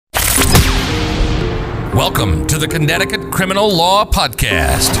Welcome to the Connecticut Criminal Law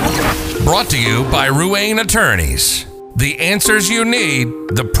Podcast, brought to you by Ruane Attorneys. The answers you need,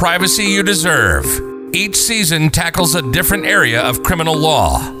 the privacy you deserve. Each season tackles a different area of criminal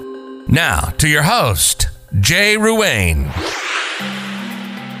law. Now, to your host, Jay Ruane.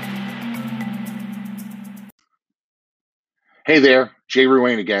 Hey there, Jay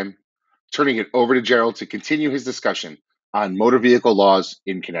Ruane again, turning it over to Gerald to continue his discussion on motor vehicle laws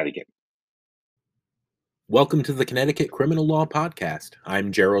in Connecticut. Welcome to the Connecticut Criminal Law Podcast.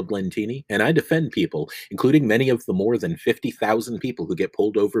 I'm Gerald Lentini, and I defend people, including many of the more than 50,000 people who get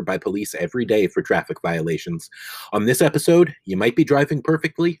pulled over by police every day for traffic violations. On this episode, you might be driving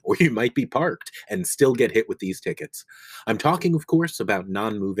perfectly, or you might be parked and still get hit with these tickets. I'm talking, of course, about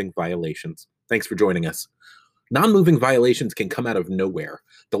non-moving violations. Thanks for joining us. Non-moving violations can come out of nowhere.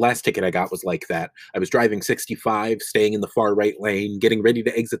 The last ticket I got was like that. I was driving 65, staying in the far right lane, getting ready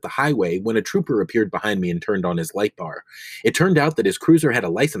to exit the highway when a trooper appeared behind me and turned on his light bar. It turned out that his cruiser had a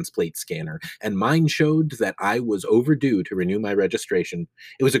license plate scanner, and mine showed that I was overdue to renew my registration.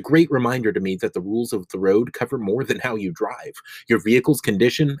 It was a great reminder to me that the rules of the road cover more than how you drive. Your vehicle's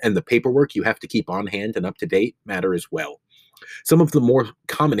condition and the paperwork you have to keep on hand and up to date matter as well. Some of the more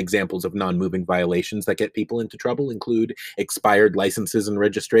common examples of non-moving violations that get people into trouble include expired licenses and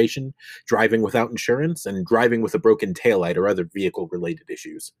registration, driving without insurance, and driving with a broken taillight or other vehicle-related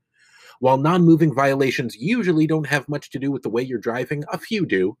issues. While non-moving violations usually don't have much to do with the way you're driving, a few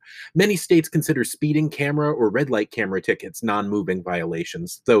do. Many states consider speeding camera or red light camera tickets non-moving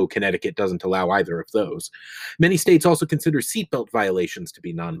violations, though Connecticut doesn't allow either of those. Many states also consider seatbelt violations to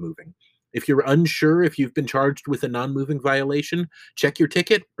be non-moving. If you're unsure if you've been charged with a non-moving violation, check your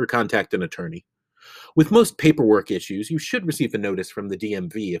ticket or contact an attorney. With most paperwork issues, you should receive a notice from the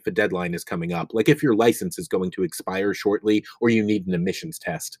DMV if a deadline is coming up, like if your license is going to expire shortly or you need an emissions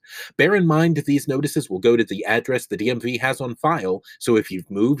test. Bear in mind these notices will go to the address the DMV has on file, so if you've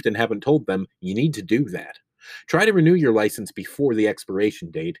moved and haven't told them, you need to do that. Try to renew your license before the expiration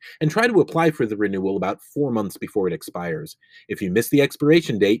date, and try to apply for the renewal about 4 months before it expires. If you miss the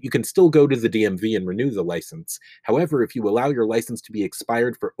expiration date, you can still go to the DMV and renew the license. However, if you allow your license to be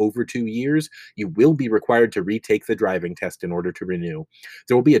expired for over 2 years, you will be required to retake the driving test in order to renew.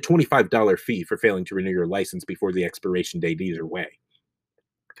 There will be a $25 fee for failing to renew your license before the expiration date either way.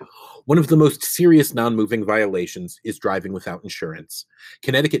 One of the most serious non-moving violations is driving without insurance.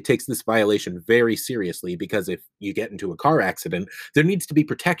 Connecticut takes this violation very seriously because if you get into a car accident, there needs to be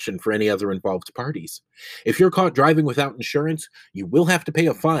protection for any other involved parties. If you're caught driving without insurance, you will have to pay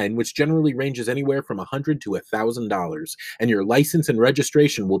a fine, which generally ranges anywhere from $100 to $1,000, and your license and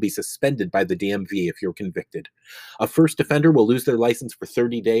registration will be suspended by the DMV if you're convicted. A first offender will lose their license for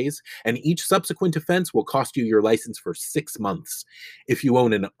 30 days, and each subsequent offense will cost you your license for 6 months. If you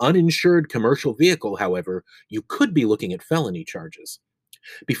own an uninsured commercial vehicle, however, you could be looking at felony charges.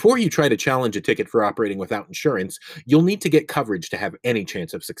 Before you try to challenge a ticket for operating without insurance, you'll need to get coverage to have any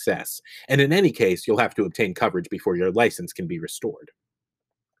chance of success. And in any case, you'll have to obtain coverage before your license can be restored.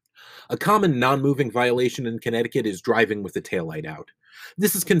 A common non-moving violation in Connecticut is driving with the taillight out.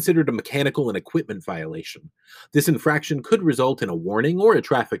 This is considered a mechanical and equipment violation. This infraction could result in a warning or a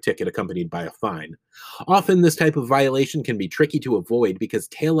traffic ticket accompanied by a fine. Often this type of violation can be tricky to avoid because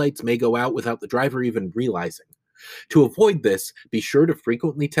taillights may go out without the driver even realizing. To avoid this, be sure to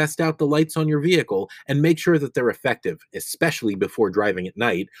frequently test out the lights on your vehicle and make sure that they're effective, especially before driving at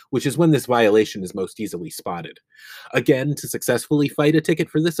night, which is when this violation is most easily spotted. Again, to successfully fight a ticket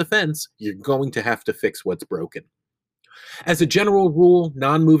for this offense, you're going to have to fix what's broken. As a general rule,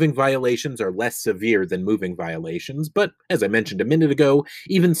 non-moving violations are less severe than moving violations, but as I mentioned a minute ago,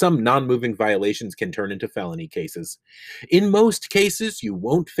 even some non-moving violations can turn into felony cases. In most cases, you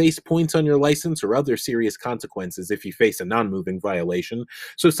won't face points on your license or other serious consequences if you face a non-moving violation,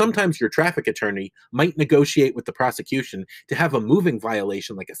 so sometimes your traffic attorney might negotiate with the prosecution to have a moving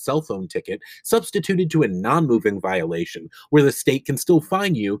violation like a cell phone ticket substituted to a non-moving violation, where the state can still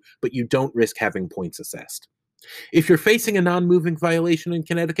fine you, but you don't risk having points assessed. If you're facing a non-moving violation in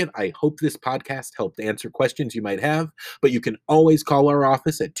Connecticut, I hope this podcast helped answer questions you might have, but you can always call our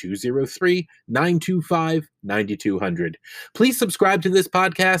office at 203-925-9200. Please subscribe to this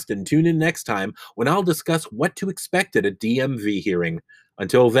podcast and tune in next time when I'll discuss what to expect at a DMV hearing.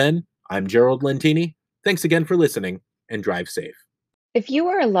 Until then, I'm Gerald Lentini. Thanks again for listening, and drive safe. If you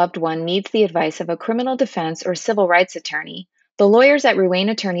or a loved one needs the advice of a criminal defense or civil rights attorney, the lawyers at Ruane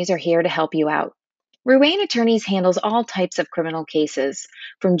Attorneys are here to help you out. Ruane Attorneys handles all types of criminal cases,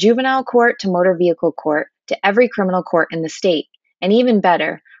 from juvenile court to motor vehicle court to every criminal court in the state. And even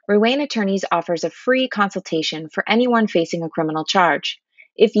better, Ruane Attorneys offers a free consultation for anyone facing a criminal charge.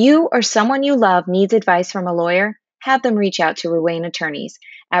 If you or someone you love needs advice from a lawyer, have them reach out to Ruane Attorneys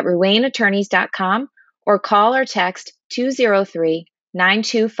at ruaneattorneys.com or call or text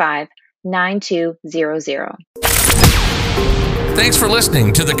 203-925-9200. Thanks for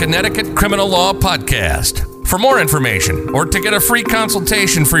listening to the Connecticut Criminal Law Podcast. For more information or to get a free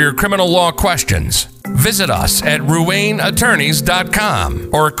consultation for your criminal law questions, visit us at ruaneattorneys.com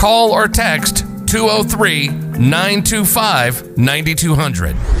or call or text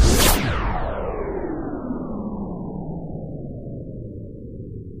 203-925-9200.